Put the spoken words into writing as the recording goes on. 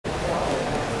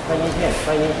快一线，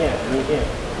快一线，一线。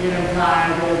别人看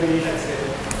就比。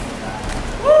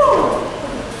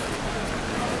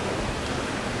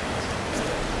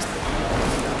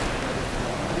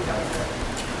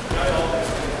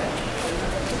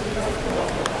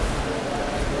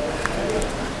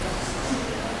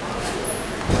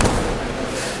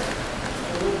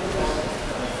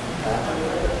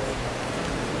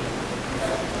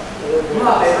Come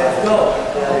on, baby, let's go.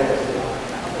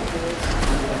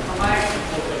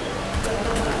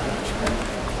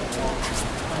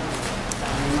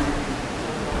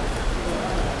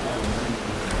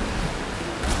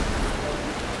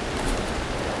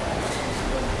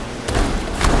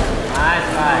 Nice,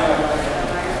 nice.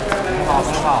 很好，很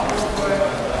好。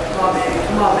Come on, baby,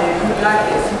 come on, baby. You got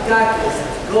this, you got this.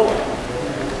 Let's go.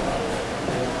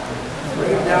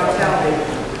 Bring it downtown, baby.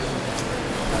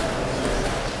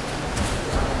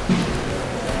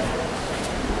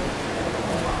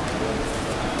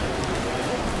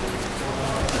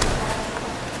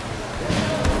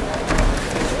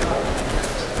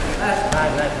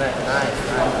 Nice.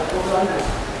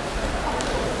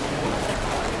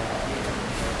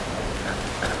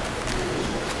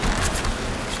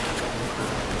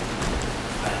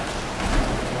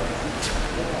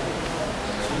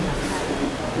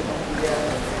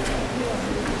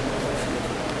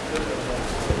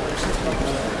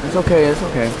 It's okay, it's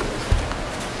okay.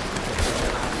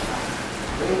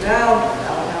 Bring it down.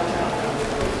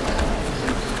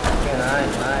 Okay,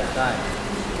 nice.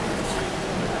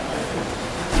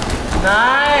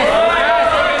 Nice.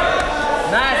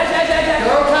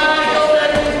 Go time, go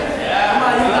ready. Come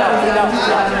on, you got it.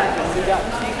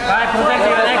 Right, protect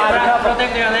your neck, right,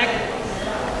 protect your neck.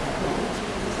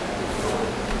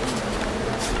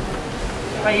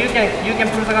 But you can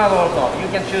push the guard also. You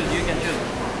can choose.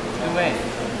 Two ways.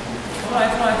 出来。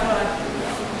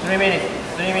3 minutes.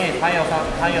 还有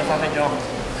3分钟。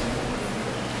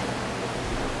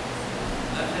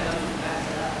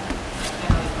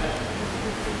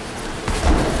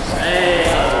哎。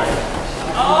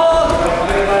哦。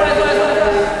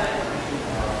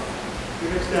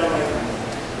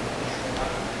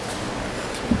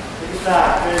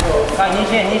看一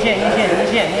线。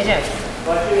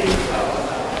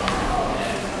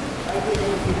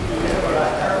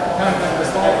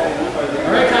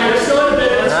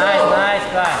Nice,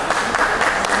 guy.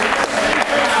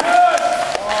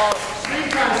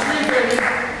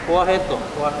 Forehead.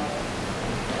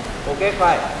 Okay,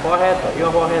 fine. Forehead.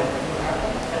 Your forehead.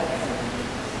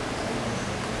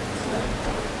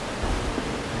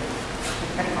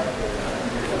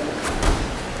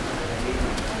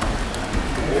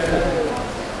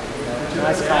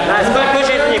 Nice. Push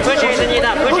it 你的。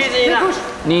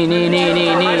你。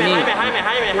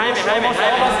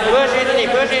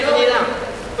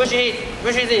Push it.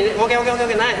 Okay.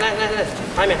 Nice.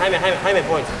 还没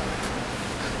point.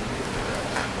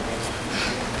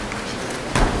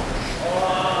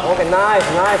 Okay, nice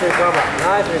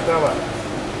recover.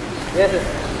 Yes.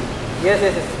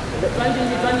 钻进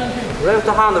去。 Left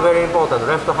hand very important.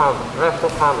 Left hand.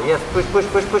 Yes.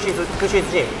 Push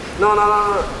it in. No.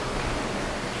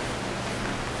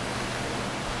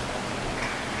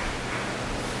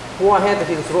 Forehead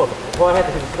his throat.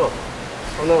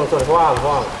 Oh no, sorry.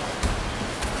 Forearm.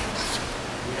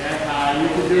 Yeah, you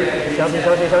can do it. 小心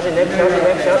neck.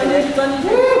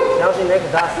 小心 neck.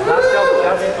 That's shot.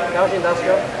 小心 that's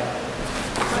shot.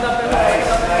 看到背后。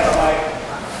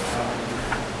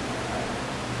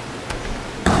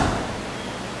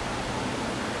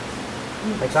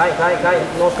可以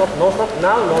no stop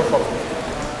now no stop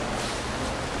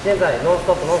现在 no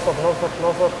stop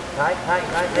来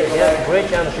yes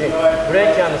bridge and shrink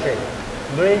bridge and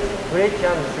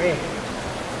shrink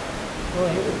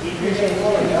一线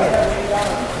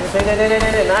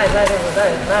对 nice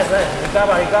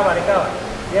recover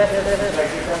yes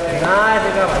nice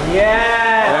recover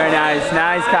yeah Very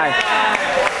nice, Kai.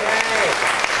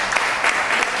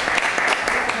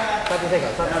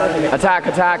 Attack.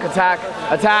 Okay.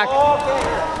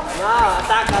 Now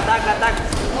attack.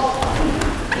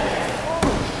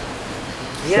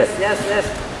 Yes.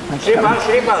 Strip out.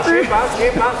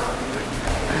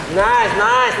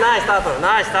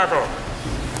 Nice starter.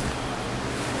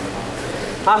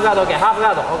 Half guard,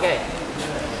 okay.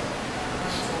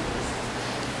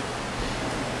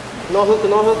 No hook.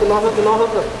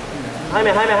 还没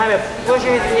push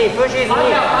his knee.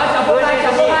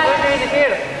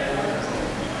 Here.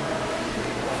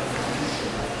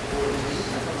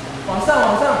 往上。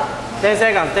10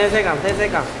 seconds.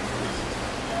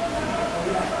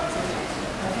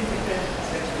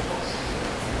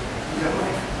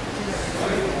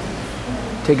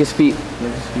 Take his feet.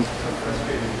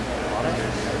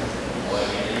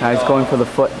 Kai's going for the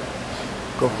foot.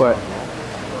 Go for it.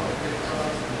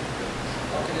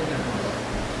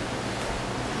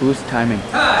 Who's timing? 5:20.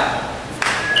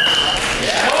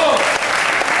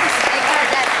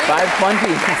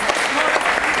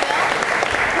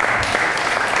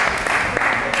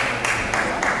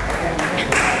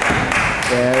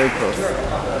 Very close.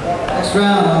 Next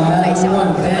round, on mat number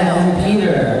 1, Ben and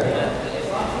Peter.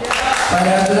 Right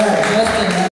after that, Justin.